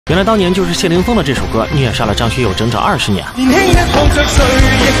原来当年就是谢霆锋的这首歌虐杀了张学友整整20年。年輕人看着誰，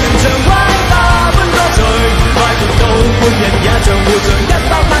亦能像歪打般多罪，快活到半人也像活着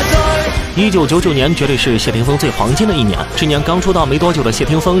100萬歲。1999年绝对是谢霆锋最黄金的一年。这年刚出道没多久的谢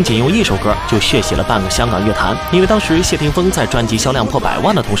霆锋，仅用一首歌就血洗了半个香港乐坛。因为当时谢霆锋在专辑销量破100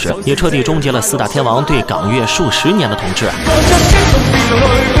万的同时，也彻底终结了4大天王对港乐数10年的统治。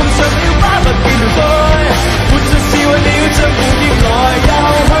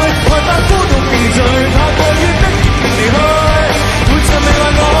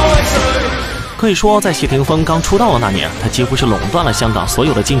可以说，在谢霆锋刚出道的那年，他几乎是垄断了香港所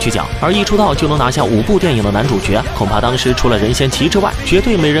有的金曲奖，而一出道就能拿下5部电影的男主角，恐怕当时除了任贤齐之外，绝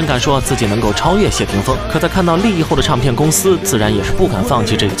对没人敢说自己能够超越谢霆锋。可在看到利益后的唱片公司，自然也是不敢放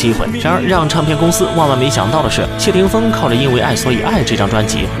弃这个机会。然而，让唱片公司万万没想到的是，谢霆锋靠着《因为爱所以爱》这张专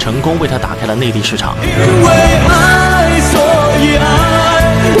辑，成功为他打开了内地市场。因为爱所以爱，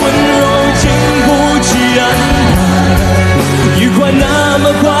温柔经不起安排，愉快那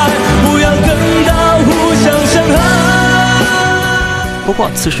么快，不要等到互相伤害。不过，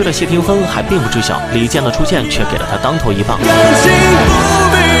此时的谢霆锋还并不知晓，李健的出现却给了他当头一棒。感情不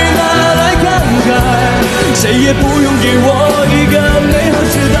必拿来慷慨，谁也不用给我一个美好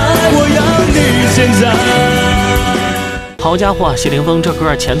时代，我要你现在。好家伙，谢霆锋这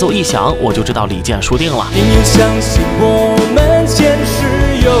歌前奏一响，我就知道李健输定了。宁愿相信我们前世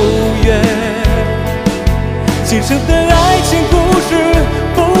有缘，今生的爱情故事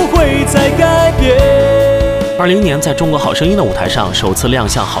不会再改变。2020年，在中国好声音的舞台上首次亮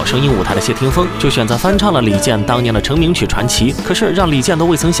相好声音舞台的谢霆锋，就选择翻唱了李健当年的成名曲《传奇》。可是让李健都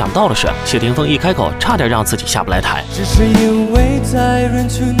未曾想到的是，谢霆锋一开口，差点让自己下不来台。只是因为在人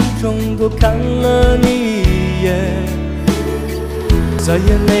群中多看了你一眼，再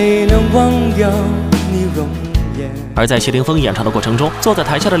也没能忘掉你容颜。而在谢霆锋演唱的过程中，坐在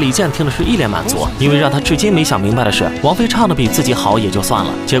台下的李健听的是一脸满足，因为让他至今没想明白的是，王菲唱的比自己好也就算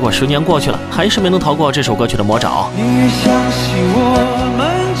了，结果10年过去了，还是没能逃过这首歌曲的魔爪。宁愿相信我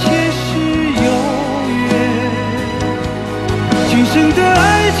们前世有缘，今生的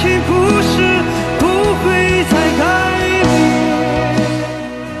爱情故事不会再改变。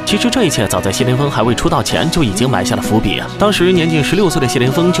其实这一切早在谢霆锋还未出道前就已经埋下了伏笔。当时年仅16岁的谢霆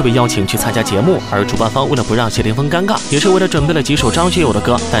锋就被邀请去参加节目，而主办方为了不让谢霆锋尴尬，也是为了准备了几首张学友的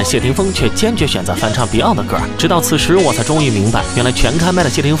歌，但谢霆锋却坚决选择翻唱 Beyond 的歌。直到此时，我才终于明白，原来全开麦的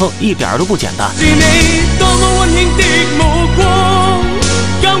谢霆锋一点都不简单。是你多麼溫馨的目光，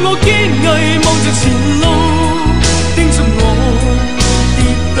教我堅毅望着前路，叮囑我跌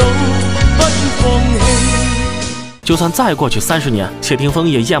倒不放棄。就算再过去30年，谢霆锋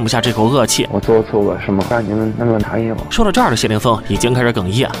也咽不下这口恶气。我做错了什么，让你们那么讨厌我？说到这儿的谢霆锋已经开始哽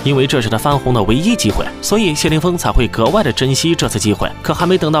咽，因为这是他翻红的唯一机会，所以谢霆锋才会格外的珍惜这次机会。可还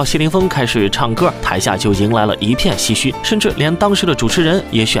没等到谢霆锋开始唱歌，台下就迎来了一片唏嘘，甚至连当时的主持人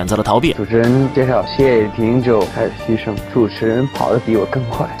也选择了逃避。主持人介绍谢霆就开始牺牲，主持人跑得比我更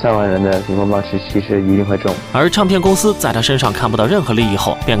快，3万人的荧光棒其实一定会中。而唱片公司在他身上看不到任何利益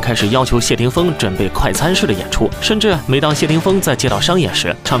后，便开始要求谢霆锋准备快餐式的演出，甚至每当谢霆锋在接到商演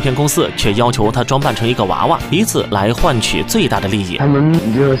时，唱片公司却要求他装扮成一个娃娃，以此来换取最大的利益。他们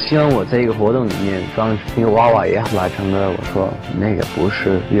就希望我在一个活动里面装一个娃娃一样，拉成了我说那个不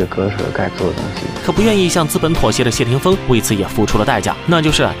是乐歌手该做的东西。可不愿意向资本妥协的谢霆锋为此也付出了代价，那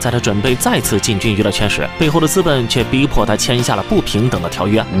就是在他准备再次进军娱乐圈时，背后的资本却逼迫他签下了不平等的条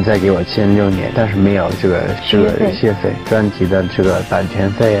约。你再给我签6年，但是没有这个谢费，专辑的这个版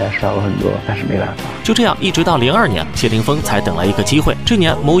权费啊少了很多，但是没办法。就这样，一直到02年，谢霆锋才等来一个机会。这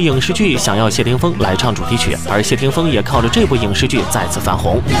年某影视剧想要谢霆锋来唱主题曲，而谢霆锋也靠着这部影视剧再次翻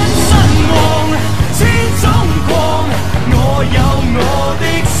红。人生望千種光，我有我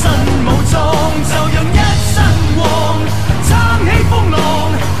的